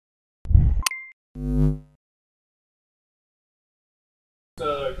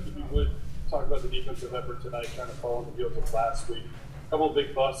if you would talk about the defensive effort tonight, kind of following the heels of last week. A couple of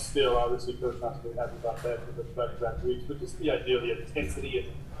big busts still. Obviously, Coach not really happy about that for the back-to-back weeks, but just the idea of the intensity and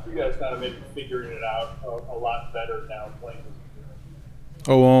you guys kind of maybe figuring it out a lot better now playing this.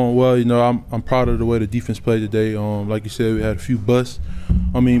 Oh, well, I'm proud of the way the defense played today. Like you said, we had a few busts.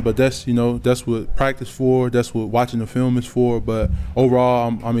 But that's that's what practice for. That's what watching the film is for. But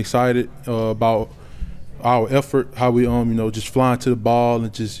overall, I'm excited about our effort, how we just flying to the ball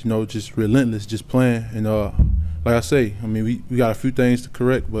and just just relentless, just playing. And like I say, we got a few things to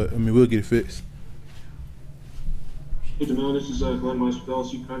correct, but we'll get it fixed. Hey, Damone, this is Glenn Weiss with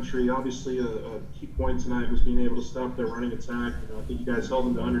LSU Country. Obviously, a key point tonight was being able to stop their running attack. I think you guys held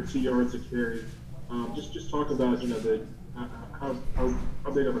them to under 2 yards a carry. Just talk about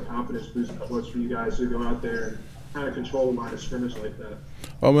how big of a confidence boost it was for you guys to go out there and kind of control the line of scrimmage like that.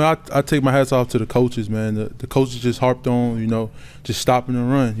 I take my hats off to the coaches, man. The coaches just harped on, just stopping the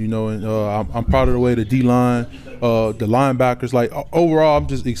run, and I'm proud of the way the D-line, the linebackers, like overall, I'm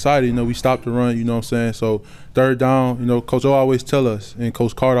just excited. We stopped the run, you know what I'm saying? So third down, Coach O always tell us, and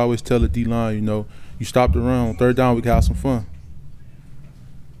Coach Carter always tell the D-line, you stop the run. On third down, we can have some fun.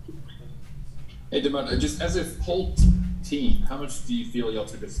 Hey, Damone, just as a whole team, how much do you feel y'all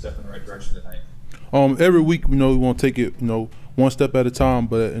took a step in the right direction tonight? Every week, we want to take it, one step at a time.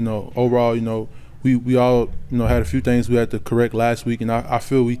 But overall, we all had a few things we had to correct last week, and I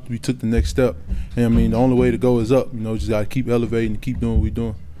feel we took the next step. And the only way to go is up. Just got to keep elevating and keep doing what we're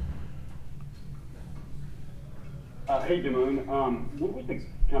doing. Hey, Damone, what was the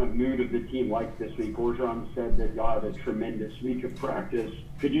kind of mood of the team like this week? Orgeron said that y'all had a tremendous week of practice.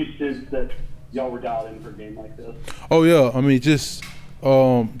 Could you sense that y'all were dialed in for a game like this? Oh yeah, just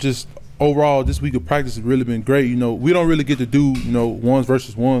overall, this week of practice has really been great. We don't really get to do ones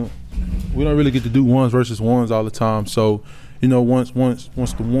versus one. We don't really get to do ones versus ones all the time. So, when the ones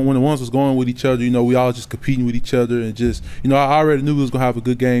was going with each other, we all just competing with each other and just I already knew we was gonna have a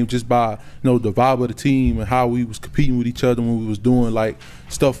good game just by the vibe of the team and how we was competing with each other when we was doing like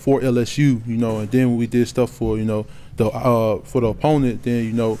stuff for LSU, and then when we did stuff for for the opponent,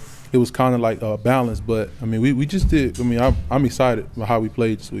 then it was kind of like balanced. But we just did. I'm excited about how we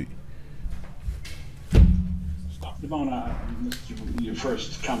played this week. Damone, I missed your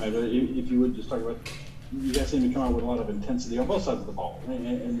first comment, but if you would just talk about, you guys seem to come out with a lot of intensity on both sides of the ball,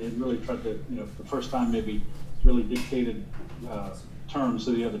 and it really tried to, the first time maybe really dictated terms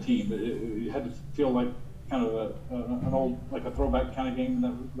to the other team. But it had to feel like kind of an old, like a throwback kind of game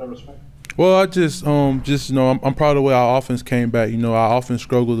in that respect. Well, I I'm proud of the way our offense came back. Our offense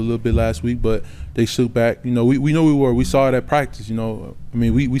struggled a little bit last week, but they shook back. We know we saw it at practice.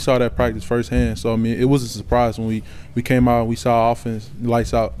 We saw that practice firsthand. So it was a surprise when we came out and we saw our offense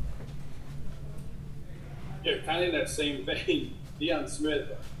lights out. Yeah, kind of in that same vein, Deion Smith.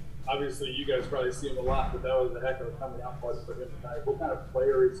 Obviously, you guys probably see him a lot, but that was a heck of a coming out party for him tonight. What kind of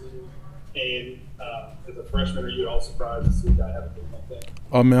player is he? And as a freshman, are you at all surprised to see a guy have a game like that?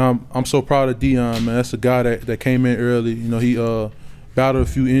 I'm so proud of Deion, man. That's a guy that came in early. He battled a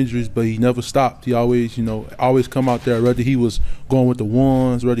few injuries, but he never stopped. He always, always come out there. Whether he was going with the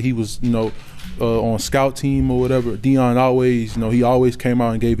ones, whether he was, on scout team or whatever. Deion always, he always came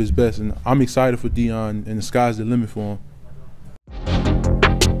out and gave his best. And I'm excited for Deion, and the sky's the limit for him.